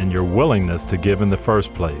heart and your willingness to give in the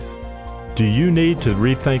first place. Do you need to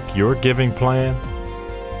rethink your giving plan?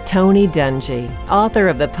 Tony Dungy, author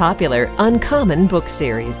of the popular Uncommon book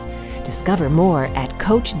series. Discover more at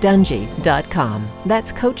CoachDungy.com.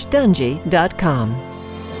 That's CoachDungy.com.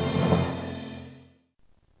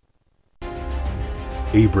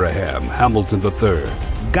 Abraham Hamilton III.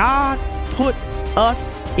 God put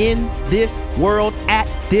us in this world at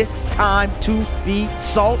this time to be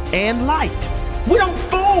salt and light. We don't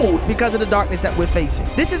fold because of the darkness that we're facing.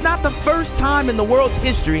 This is not the first time in the world's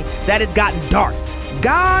history that it's gotten dark.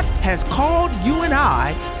 God has called you and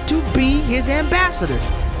I to be his ambassadors,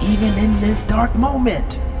 even in this dark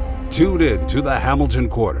moment. Tune in to the Hamilton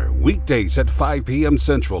Quarter, weekdays at 5 p.m.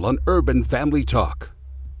 Central on Urban Family Talk.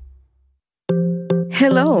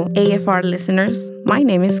 Hello, AFR listeners. My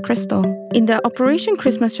name is Crystal. In the Operation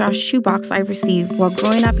Christmas Child shoebox I received while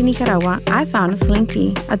growing up in Nicaragua, I found a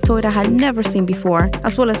Slinky, a toy that I had never seen before,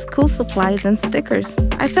 as well as cool supplies and stickers.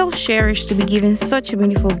 I felt cherished to be given such a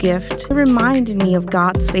beautiful gift. It reminded me of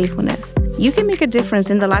God's faithfulness. You can make a difference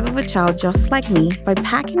in the life of a child just like me by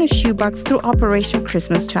packing a shoebox through Operation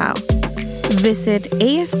Christmas Child. Visit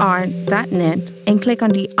afr.net and click on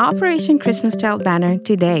the Operation Christmas Child banner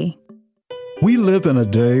today. We live in a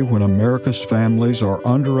day when America's families are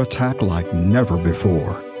under attack like never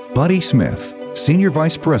before. Buddy Smith, Senior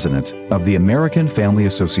Vice President of the American Family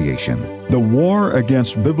Association. The war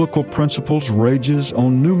against biblical principles rages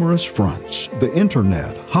on numerous fronts. The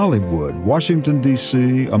internet, Hollywood, Washington,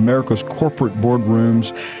 D.C., America's corporate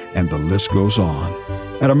boardrooms, and the list goes on.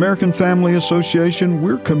 At American Family Association,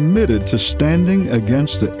 we're committed to standing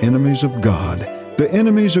against the enemies of God, the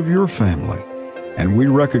enemies of your family. And we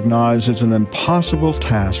recognize it's an impossible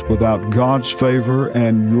task without God's favor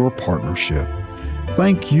and your partnership.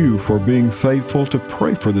 Thank you for being faithful to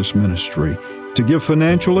pray for this ministry, to give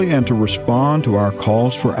financially, and to respond to our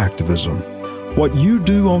calls for activism. What you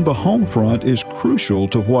do on the home front is crucial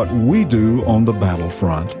to what we do on the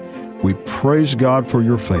battlefront. We praise God for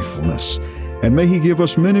your faithfulness, and may He give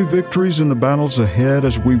us many victories in the battles ahead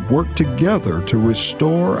as we work together to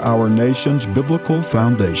restore our nation's biblical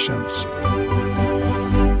foundations.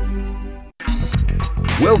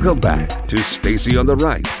 Welcome back to Stacy on the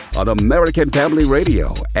Right on American Family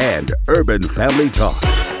Radio and Urban Family Talk.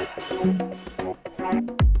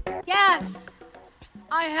 Yes,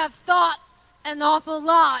 I have thought an awful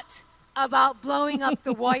lot about blowing up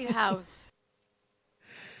the White House.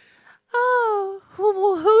 Oh,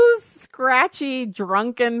 whose scratchy,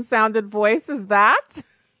 drunken sounded voice is that?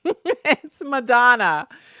 It's Madonna.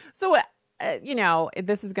 So,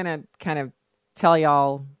 this is going to kind of tell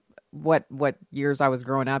y'all what years I was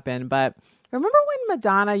growing up in, but remember when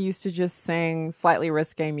Madonna used to just sing slightly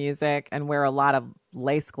risque music and wear a lot of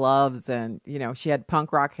lace gloves, and she had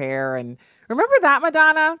punk rock hair, and remember that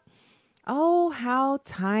Madonna? Oh, how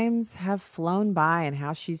times have flown by and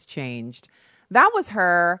how she's changed. That was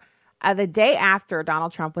her the day after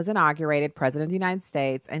Donald Trump was inaugurated president of the United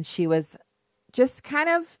States, and she was just kind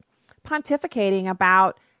of pontificating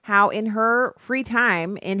about how in her free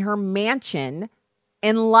time in her mansion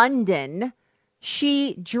in London,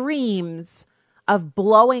 she dreams of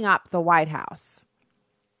blowing up the White House.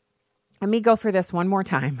 Let me go through this one more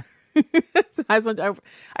time. So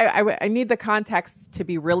I need the context to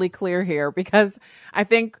be really clear here, because I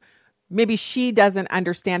think maybe she doesn't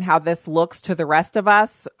understand how this looks to the rest of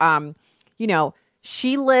us.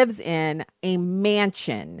 She lives in a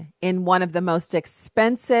mansion in one of the most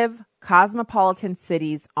expensive cosmopolitan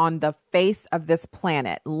cities on the face of this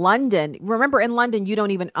planet. London, remember in London, you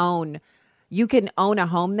can own a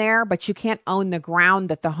home there, but you can't own the ground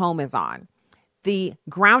that the home is on. The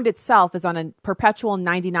ground itself is on a perpetual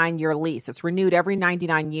 99-year lease. It's renewed every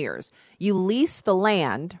 99 years. You lease the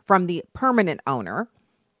land from the permanent owner,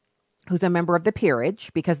 who's a member of the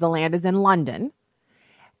peerage, because the land is in London.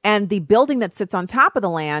 And the building that sits on top of the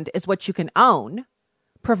land is what you can own,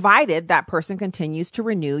 provided that person continues to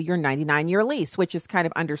renew your 99-year lease, which is kind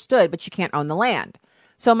of understood, but you can't own the land.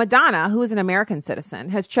 So Madonna, who is an American citizen,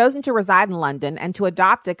 has chosen to reside in London and to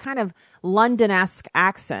adopt a kind of London-esque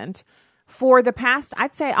accent for the past,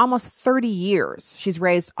 I'd say, almost 30 years. She's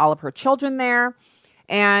raised all of her children there,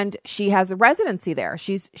 and she has a residency there.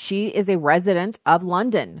 She is a resident of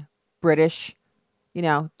London, British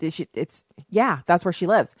That's where she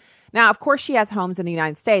lives. Now, of course, she has homes in the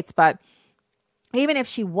United States, but even if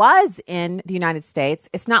she was in the United States,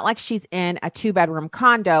 it's not like she's in a 2-bedroom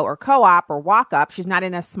condo or co-op or walk-up. She's not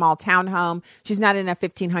in a small townhome. She's not in a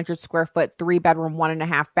 1,500 square foot, 3-bedroom,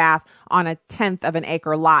 1.5 bath on a 1/10 of an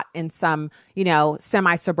acre lot in some,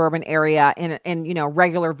 semi-suburban area in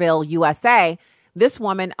Regularville, USA. This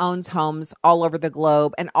woman owns homes all over the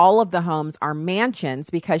globe, and all of the homes are mansions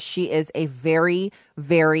because she is a very,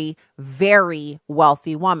 very, very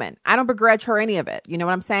wealthy woman. I don't begrudge her any of it. You know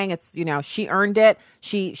what I'm saying? It's, she earned it.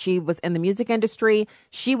 She was in the music industry.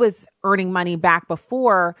 She was earning money back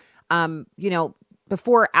before,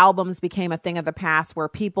 before albums became a thing of the past where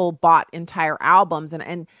people bought entire albums.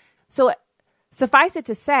 And so suffice it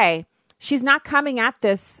to say, she's not coming at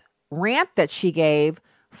this rant that she gave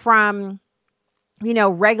from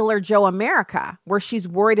regular Joe America, where she's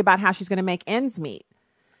worried about how she's going to make ends meet.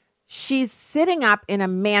 She's sitting up in a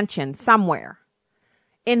mansion somewhere,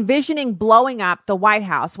 envisioning blowing up the White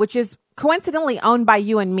House, which is coincidentally owned by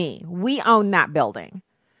you and me. We own that building.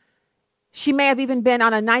 She may have even been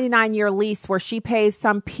on a 99-year lease where she pays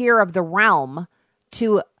some peer of the realm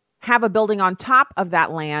to have a building on top of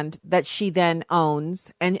that land that she then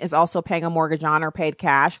owns and is also paying a mortgage on or paid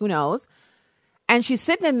cash. Who knows? And she's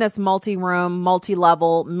sitting in this multi-room,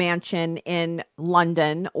 multi-level mansion in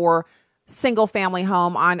London or single-family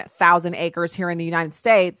home on 1,000 acres here in the United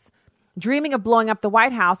States, dreaming of blowing up the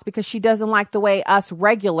White House because she doesn't like the way us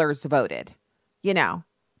regulars voted.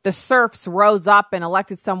 The serfs rose up and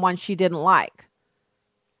elected someone she didn't like.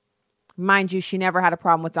 Mind you, she never had a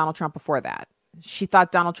problem with Donald Trump before that. She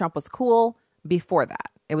thought Donald Trump was cool before that.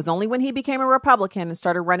 It was only when he became a Republican and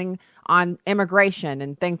started running on immigration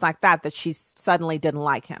and things like that that she suddenly didn't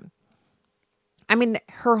like him. I mean,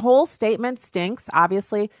 her whole statement stinks,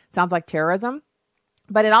 obviously. Sounds like terrorism.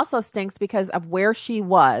 But it also stinks because of where she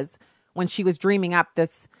was when she was dreaming up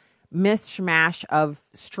this mishmash of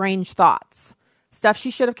strange thoughts. Stuff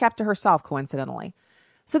she should have kept to herself, coincidentally.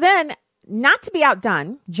 So then, not to be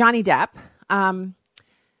outdone, Johnny Depp.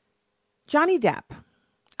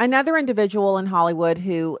 Another individual in Hollywood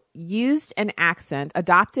who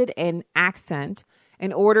adopted an accent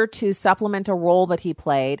in order to supplement a role that he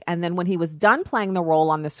played. And then when he was done playing the role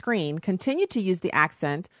on the screen, continued to use the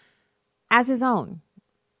accent as his own.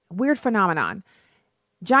 Weird phenomenon.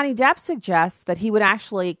 Johnny Depp suggests that he would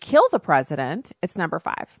actually kill the president. It's number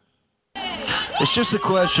 5. It's just a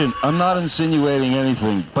question. I'm not insinuating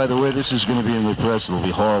anything. By the way, this is going to be in the press. It'll be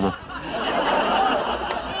horrible.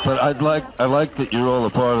 But I like that you're all a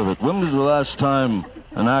part of it. When was the last time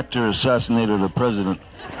an actor assassinated a president?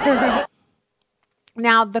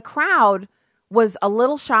 Now, the crowd was a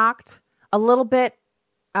little shocked, a little bit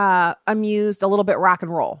amused, a little bit rock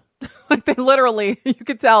and roll. Like they literally, you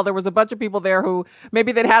could tell there was a bunch of people there who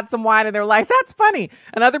maybe they'd had some wine and they're like, that's funny.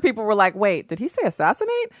 And other people were like, wait, did he say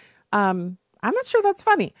assassinate? I'm not sure that's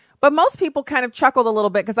funny. But most people kind of chuckled a little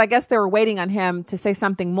bit because I guess they were waiting on him to say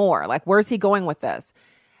something more. Like, where's he going with this?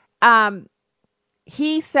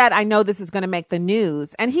 He said, I know this is going to make the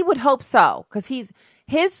news, and he would hope so, because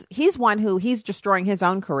he's one who he's destroying his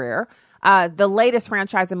own career. The latest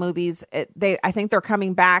franchise of movies, I think they're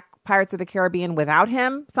coming back, Pirates of the Caribbean, without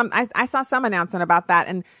him. I saw some announcement about that,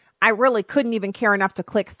 and I really couldn't even care enough to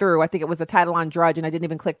click through. I think it was a title on Drudge, and I didn't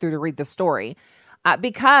even click through to read the story,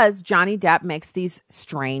 because Johnny Depp makes these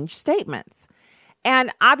strange statements.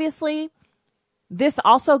 And obviously, this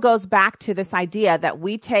also goes back to this idea that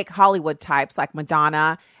we take Hollywood types like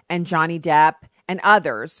Madonna and Johnny Depp and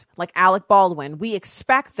others like Alec Baldwin. We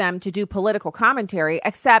expect them to do political commentary,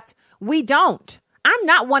 except we don't. I'm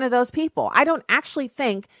not one of those people. I don't actually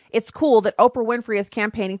think it's cool that Oprah Winfrey is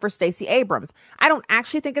campaigning for Stacey Abrams. I don't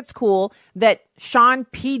actually think it's cool that Sean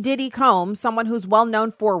P. Diddy Combs, someone who's well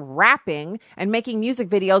known for rapping and making music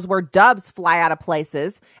videos where doves fly out of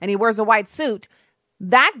places and he wears a white suit,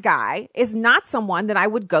 that guy is not someone that I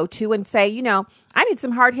would go to and say, I need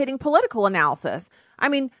some hard-hitting political analysis. I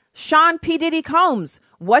mean, Sean P. Diddy Combs,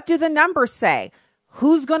 what do the numbers say?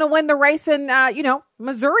 Who's going to win the race in,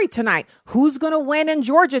 Missouri tonight? Who's going to win in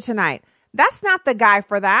Georgia tonight? That's not the guy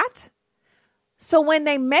for that. So when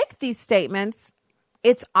they make these statements,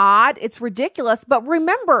 it's odd, it's ridiculous. But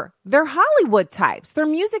remember, they're Hollywood types. They're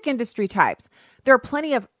music industry types. There are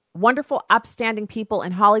plenty of wonderful, upstanding people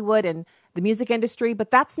in Hollywood and the music industry, but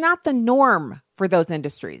that's not the norm for those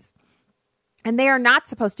industries. And they are not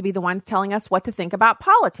supposed to be the ones telling us what to think about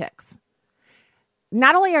politics.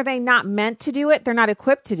 Not only are they not meant to do it, they're not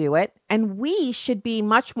equipped to do it. And we should be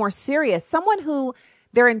much more serious. Someone who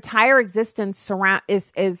their entire existence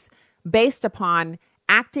is based upon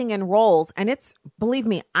acting in roles. And it's, believe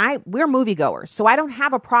me, we're moviegoers, so I don't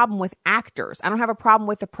have a problem with actors. I don't have a problem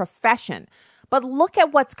with the profession. But look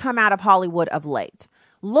at what's come out of Hollywood of late.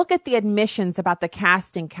 Look at the admissions about the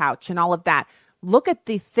casting couch and all of that. Look at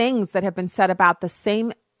the things that have been said about the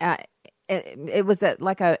same. It was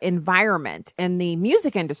like an environment in the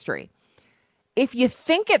music industry. If you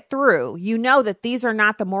think it through, you know that these are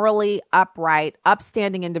not the morally upright,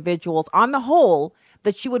 upstanding individuals on the whole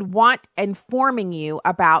that you would want informing you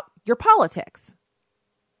about your politics.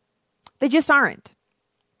 They just aren't.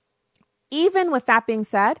 Even with that being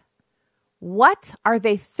said, what are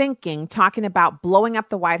they thinking talking about blowing up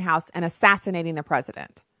the White House and assassinating the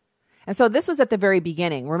president? And so this was at the very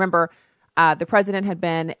beginning. Remember, the president had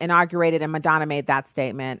been inaugurated and Madonna made that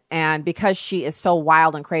statement. And because she is so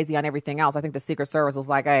wild and crazy on everything else, I think the Secret Service was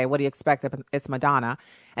like, hey, what do you expect? It's Madonna.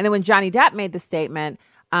 And then when Johnny Depp made the statement,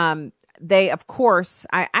 they, of course,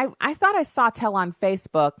 I thought I saw tell on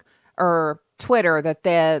Facebook or Twitter that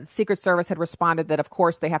the Secret Service had responded that, of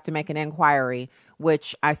course, they have to make an inquiry,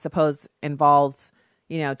 which I suppose involves,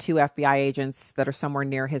 two FBI agents that are somewhere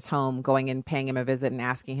near his home going in, paying him a visit and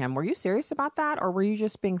asking him, were you serious about that? Or were you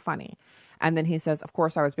just being funny? And then he says, of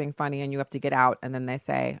course I was being funny and you have to get out. And then they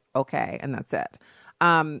say, okay. And that's it.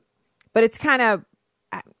 But it's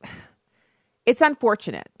it's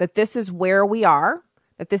unfortunate that this is where we are,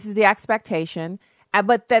 that this is the expectation,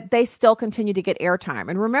 but that they still continue to get airtime.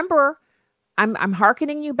 And remember, I'm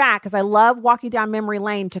hearkening you back because I love walking down memory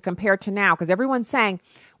lane to compare to now, because everyone's saying,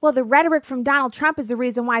 well, the rhetoric from Donald Trump is the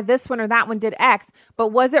reason why this one or that one did X. But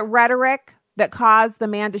was it rhetoric that caused the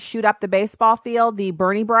man to shoot up the baseball field, the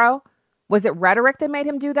Bernie bro? Was it rhetoric that made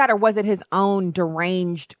him do that? Or was it his own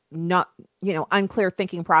deranged, unclear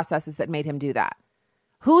thinking processes that made him do that?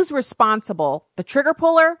 Who's responsible, the trigger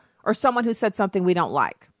puller or someone who said something we don't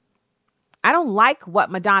like? I don't like what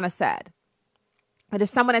Madonna said. But if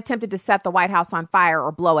someone attempted to set the White House on fire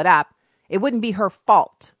or blow it up, it wouldn't be her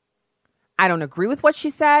fault. I don't agree with what she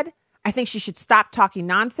said. I think she should stop talking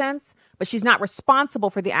nonsense, but she's not responsible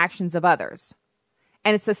for the actions of others.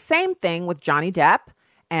 And it's the same thing with Johnny Depp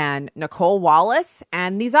and Nicole Wallace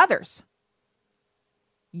and these others.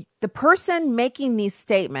 The person making these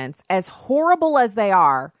statements, as horrible as they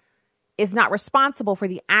are, is not responsible for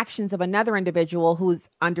the actions of another individual who's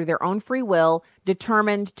under their own free will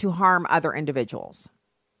determined to harm other individuals.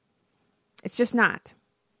 It's just not.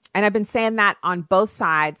 And I've been saying that on both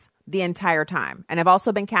sides the entire time. And I've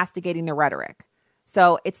also been castigating the rhetoric.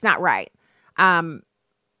 So it's not right.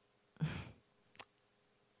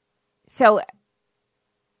 So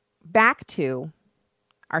back to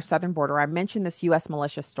our southern border, I mentioned this U.S.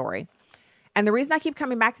 militia story. And the reason I keep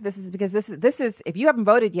coming back to this is because this is if you haven't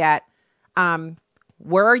voted yet,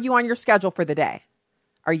 where are you on your schedule for the day?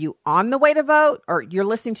 Are you on the way to vote, or you're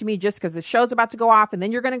listening to me just because the show's about to go off and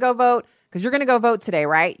then you're going to go vote? Because you're going to go vote today,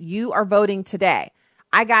 right? You are voting today.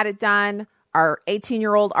 I got it done. Our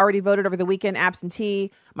 18-year-old already voted over the weekend,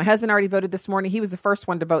 absentee. My husband already voted this morning. He was the first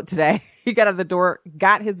one to vote today. He got out of the door,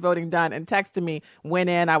 got his voting done, and texted me, went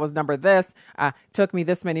in, I was number this, took me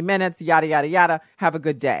this many minutes, yada, yada, yada. Have a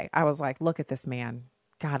good day. I was like, look at this man.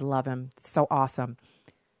 God love him. It's so awesome.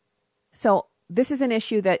 So this is an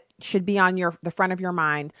issue that should be on the front of your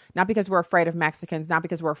mind, not because we're afraid of Mexicans, not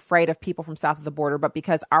because we're afraid of people from south of the border, but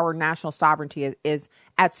because our national sovereignty is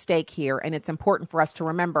at stake here. And it's important for us to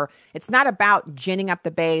remember it's not about ginning up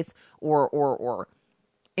the base or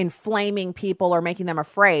inflaming people or making them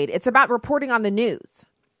afraid. It's about reporting on the news.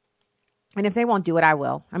 And if they won't do it, I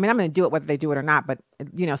will. I mean, I'm going to do it whether they do it or not, but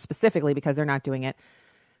specifically because they're not doing it.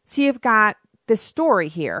 So you've got this story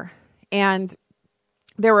here, and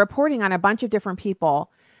they're reporting on a bunch of different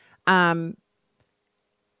people saying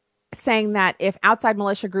that if outside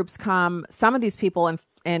militia groups come, some of these people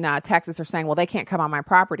in Texas are saying, well, they can't come on my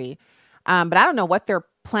property. But I don't know what they're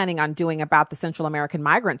planning on doing about the Central American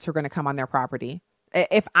migrants who are going to come on their property.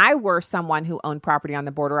 If I were someone who owned property on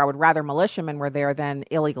the border, I would rather militiamen were there than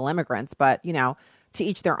illegal immigrants. But, to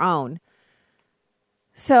each their own.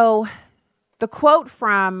 So the quote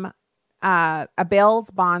from a bail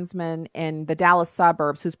bondsman in the Dallas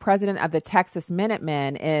suburbs, who's president of the Texas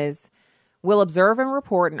Minutemen, is, we'll observe and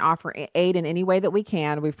report and offer aid in any way that we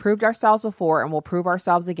can. We've proved ourselves before and we'll prove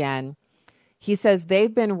ourselves again. He says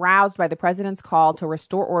they've been roused by the president's call to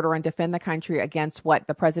restore order and defend the country against what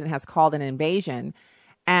the president has called an invasion.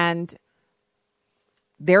 And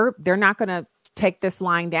they're not going to take this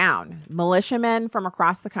lying down. Militiamen from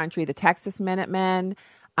across the country, the Texas Minutemen,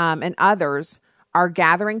 and others are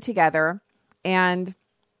gathering together, and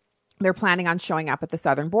they're planning on showing up at the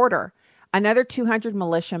southern border. Another 200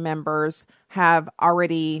 militia members have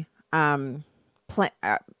already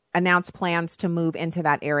announced plans to move into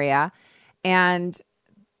that area. And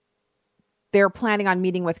they're planning on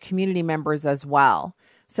meeting with community members as well.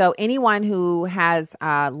 So anyone who has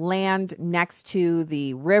land next to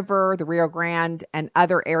the river, the Rio Grande, and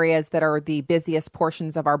other areas that are the busiest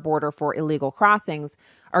portions of our border for illegal crossings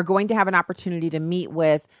are going to have an opportunity to meet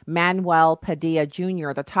with Manuel Padilla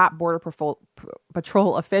Jr., the top Border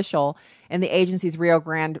Patrol official in the agency's Rio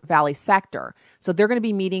Grande Valley sector. So they're going to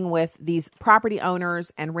be meeting with these property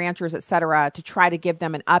owners and ranchers, et cetera, to try to give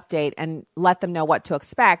them an update and let them know what to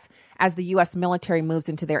expect as the U.S. military moves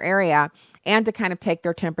into their area, and to kind of take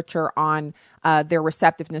their temperature on their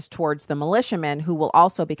receptiveness towards the militiamen who will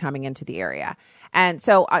also be coming into the area. And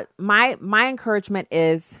so my encouragement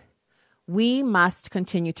is we must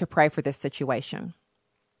continue to pray for this situation,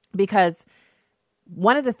 because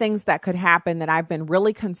one of the things that could happen that I've been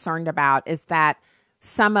really concerned about is that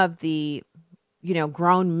some of the,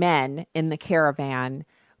 grown men in the caravan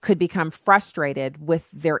could become frustrated with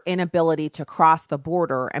their inability to cross the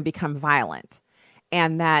border and become violent.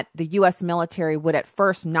 And that the U.S. military would at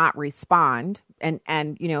first not respond and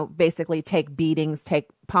basically take beatings, take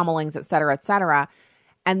pummelings, et cetera,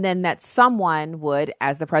 and then that someone would,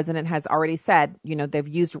 as the president has already said, they've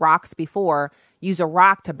used rocks before, use a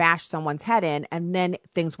rock to bash someone's head in, and then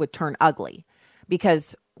things would turn ugly.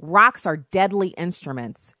 Because rocks are deadly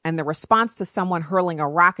instruments, and the response to someone hurling a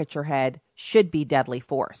rock at your head should be deadly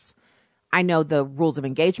force. I know the rules of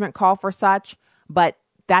engagement call for such, but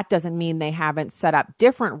that doesn't mean they haven't set up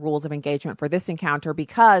different rules of engagement for this encounter,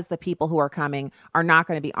 because the people who are coming are not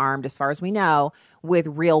going to be armed, as far as we know, with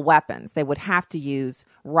real weapons. They would have to use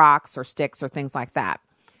rocks or sticks or things like that.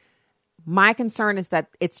 My concern is that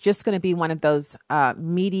it's just going to be one of those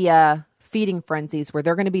media feeding frenzies where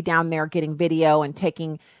they're going to be down there getting video and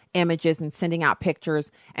taking images and sending out pictures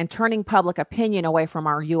and turning public opinion away from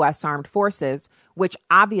our U.S. armed forces, which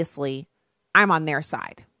obviously I'm on their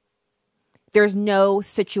side. There's no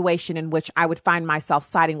situation in which I would find myself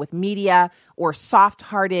siding with media or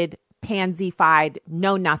soft-hearted, pansy-fied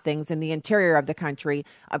know-nothings in the interior of the country,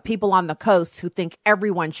 people on the coast who think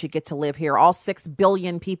everyone should get to live here. All 6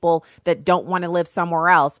 billion people that don't want to live somewhere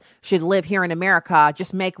else should live here in America.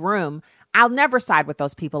 Just make room. I'll never side with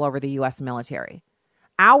those people over the U.S. military.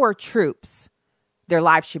 Our troops, their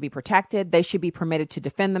lives should be protected. They should be permitted to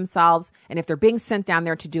defend themselves. And if they're being sent down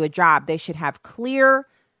there to do a job, they should have clear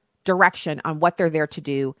direction on what they're there to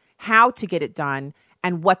do, how to get it done,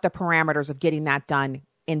 and what the parameters of getting that done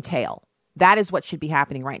entail. That is what should be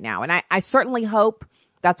happening right now. And I certainly hope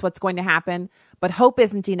that's what's going to happen, but hope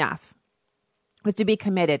isn't enough. We have to be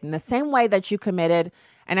committed in the same way that you committed.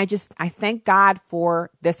 And I thank God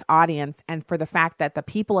for this audience and for the fact that the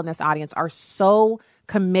people in this audience are so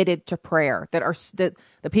committed to prayer, that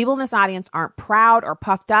the people in this audience aren't proud or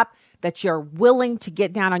puffed up, that you're willing to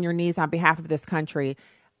get down on your knees on behalf of this country.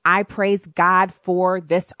 I praise God for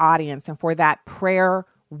this audience and for that prayer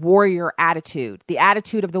warrior attitude, the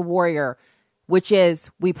attitude of the warrior, which is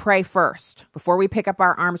we pray first. Before we pick up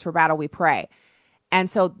our arms for battle, we pray. And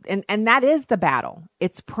so, and that is the battle.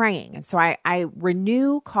 It's praying. And so I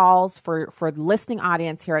renew calls for the listening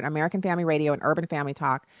audience here at American Family Radio and Urban Family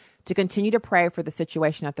Talk to continue to pray for the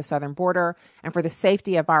situation at the southern border and for the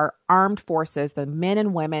safety of our armed forces, the men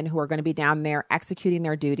and women who are going to be down there executing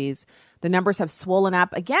their duties. The numbers have swollen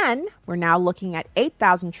up again. We're now looking at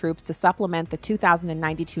 8,000 troops to supplement the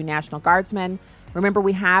 2,092 National Guardsmen. Remember,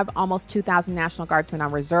 we have almost 2,000 National Guardsmen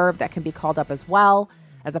on reserve that can be called up as well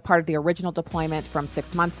as a part of the original deployment from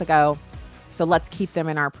 6 months ago. So let's keep them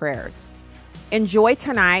in our prayers. Enjoy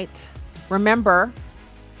tonight. Remember,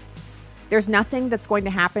 there's nothing that's going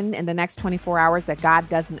to happen in the next 24 hours that God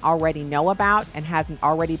doesn't already know about and hasn't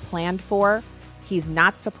already planned for. He's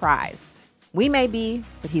not surprised. We may be,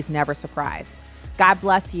 but he's never surprised. God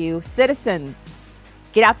bless you. Citizens,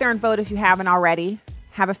 get out there and vote if you haven't already.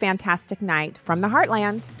 Have a fantastic night from the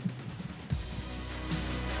Heartland.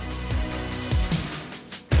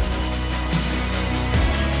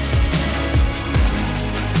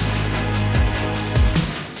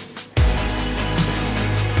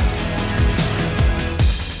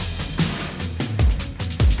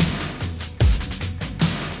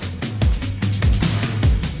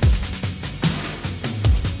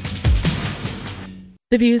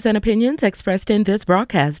 The views and opinions expressed in this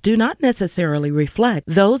broadcast do not necessarily reflect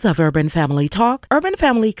those of Urban Family Talk, Urban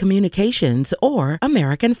Family Communications, or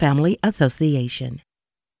American Family Association.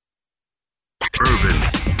 Urban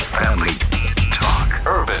Family Talk.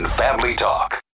 Urban Family Talk.